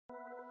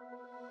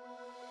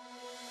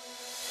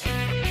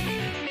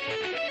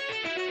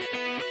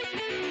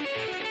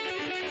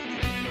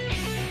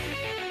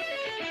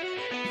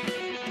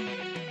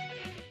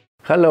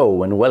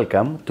Hello and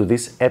welcome to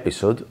this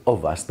episode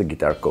of Ask the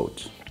Guitar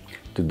Coach.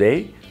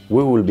 Today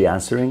we will be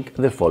answering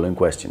the following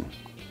question.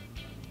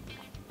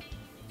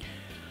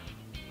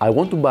 I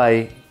want to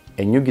buy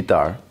a new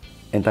guitar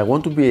and I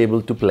want to be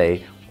able to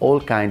play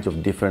all kinds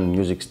of different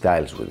music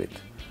styles with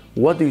it.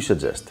 What do you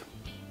suggest?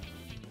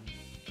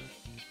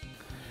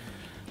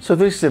 So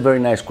this is a very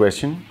nice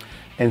question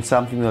and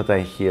something that I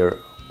hear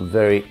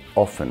very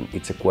often.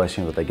 It's a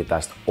question that I get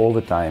asked all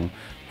the time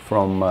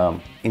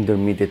from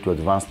intermediate to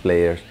advanced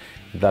players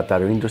that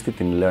are interested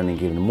in learning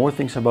even more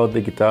things about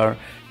the guitar,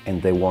 and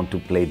they want to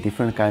play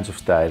different kinds of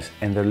styles,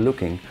 and they're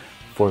looking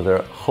for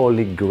their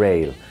holy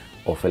grail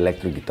of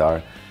electric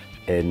guitar,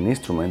 an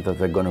instrument that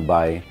they're going to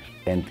buy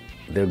and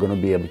they're going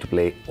to be able to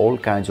play all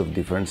kinds of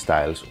different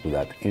styles with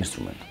that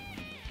instrument.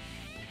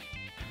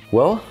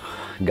 Well,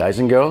 guys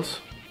and girls,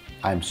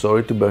 I'm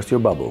sorry to burst your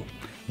bubble,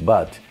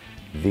 but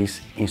this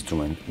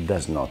instrument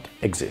does not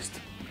exist.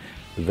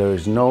 There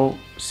is no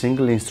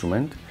single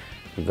instrument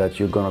that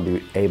you're going to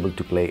be able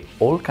to play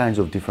all kinds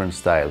of different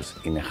styles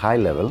in a high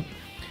level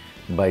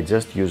by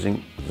just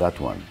using that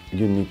one.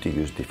 You need to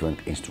use different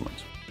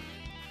instruments.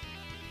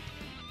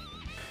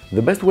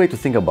 The best way to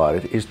think about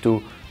it is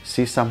to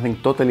see something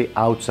totally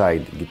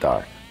outside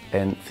guitar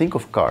and think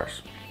of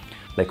cars.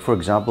 Like for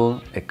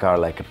example, a car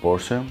like a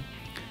Porsche,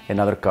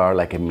 another car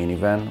like a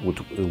minivan,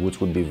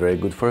 which would be very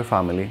good for a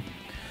family,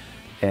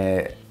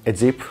 a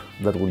Jeep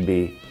that would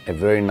be a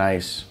very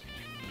nice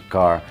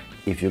car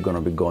if you're going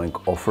to be going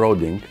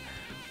off-roading,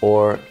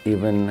 or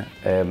even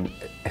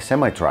a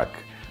semi-truck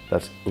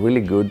that's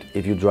really good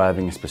if you're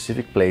driving in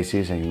specific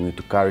places and you need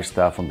to carry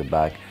stuff on the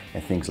back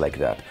and things like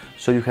that.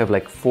 So you have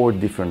like 4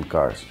 different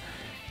cars: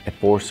 a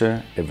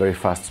Porsche, a very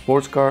fast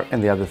sports car,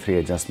 and the other 3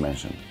 I just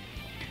mentioned.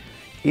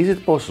 Is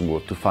it possible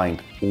to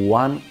find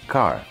one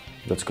car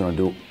that's going to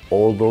do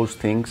all those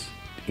things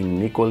in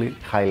an equally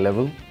high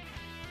level?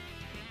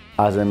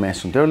 As I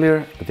mentioned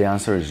earlier, the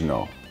answer is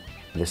no.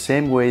 The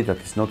same way that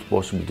it's not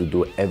possible to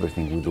do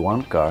everything with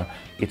one car,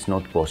 it's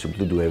not possible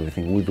to do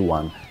everything with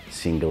one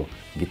single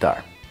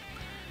guitar.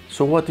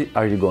 So what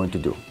are you going to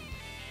do?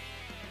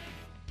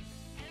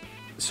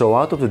 So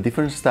out of the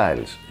different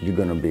styles you're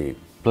going to be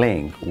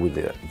playing with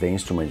the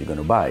instrument you're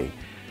going to buy,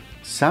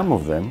 some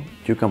of them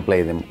you can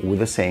play them with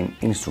the same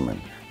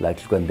instrument.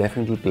 Like you can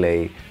definitely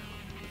play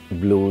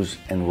blues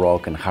and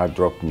rock and hard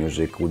rock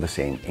music with the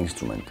same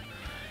instrument.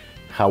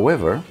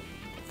 However,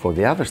 for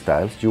the other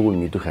styles, you will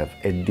need to have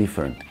a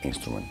different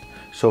instrument.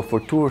 So for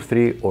 2 or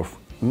 3 or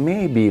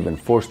maybe even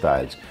 4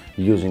 styles,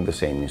 using the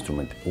same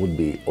instrument would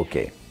be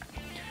okay.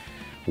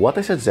 What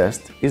I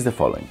suggest is the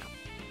following.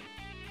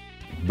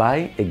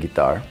 Buy a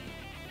guitar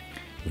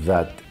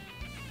that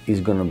is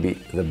going to be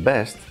the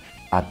best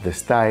at the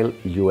style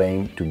you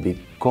aim to be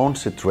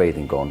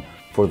concentrating on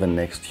for the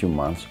next few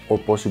months or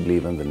possibly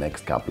even the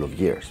next couple of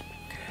years.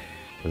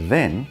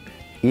 Then,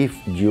 if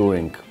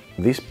during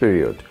this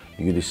period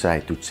you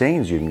decide to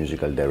change your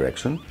musical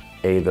direction,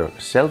 either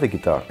sell the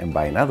guitar and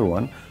buy another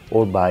one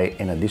or buy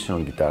an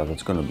additional guitar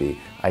that's going to be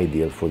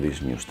ideal for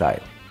this new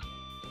style.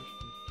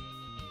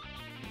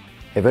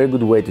 A very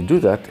good way to do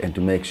that and to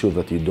make sure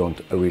that you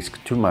don't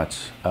risk too much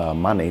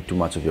money, too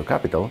much of your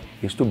capital,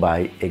 is to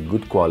buy a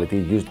good quality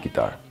used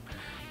guitar.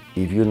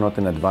 If you're not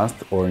an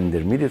advanced or an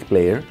intermediate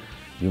player,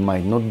 you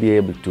might not be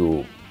able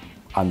to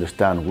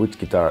understand which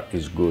guitar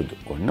is good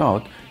or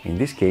not. In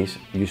this case,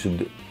 you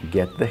should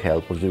get the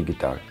help of your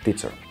guitar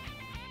teacher.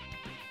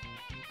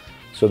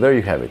 So there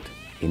you have it.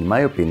 In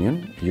my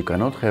opinion, you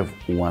cannot have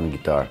one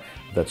guitar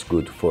that's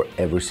good for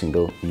every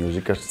single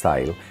musical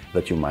style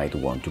that you might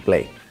want to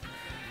play.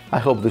 I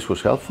hope this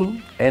was helpful,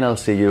 and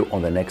I'll see you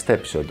on the next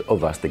episode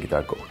of Ask the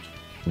Guitar Coach.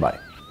 Bye.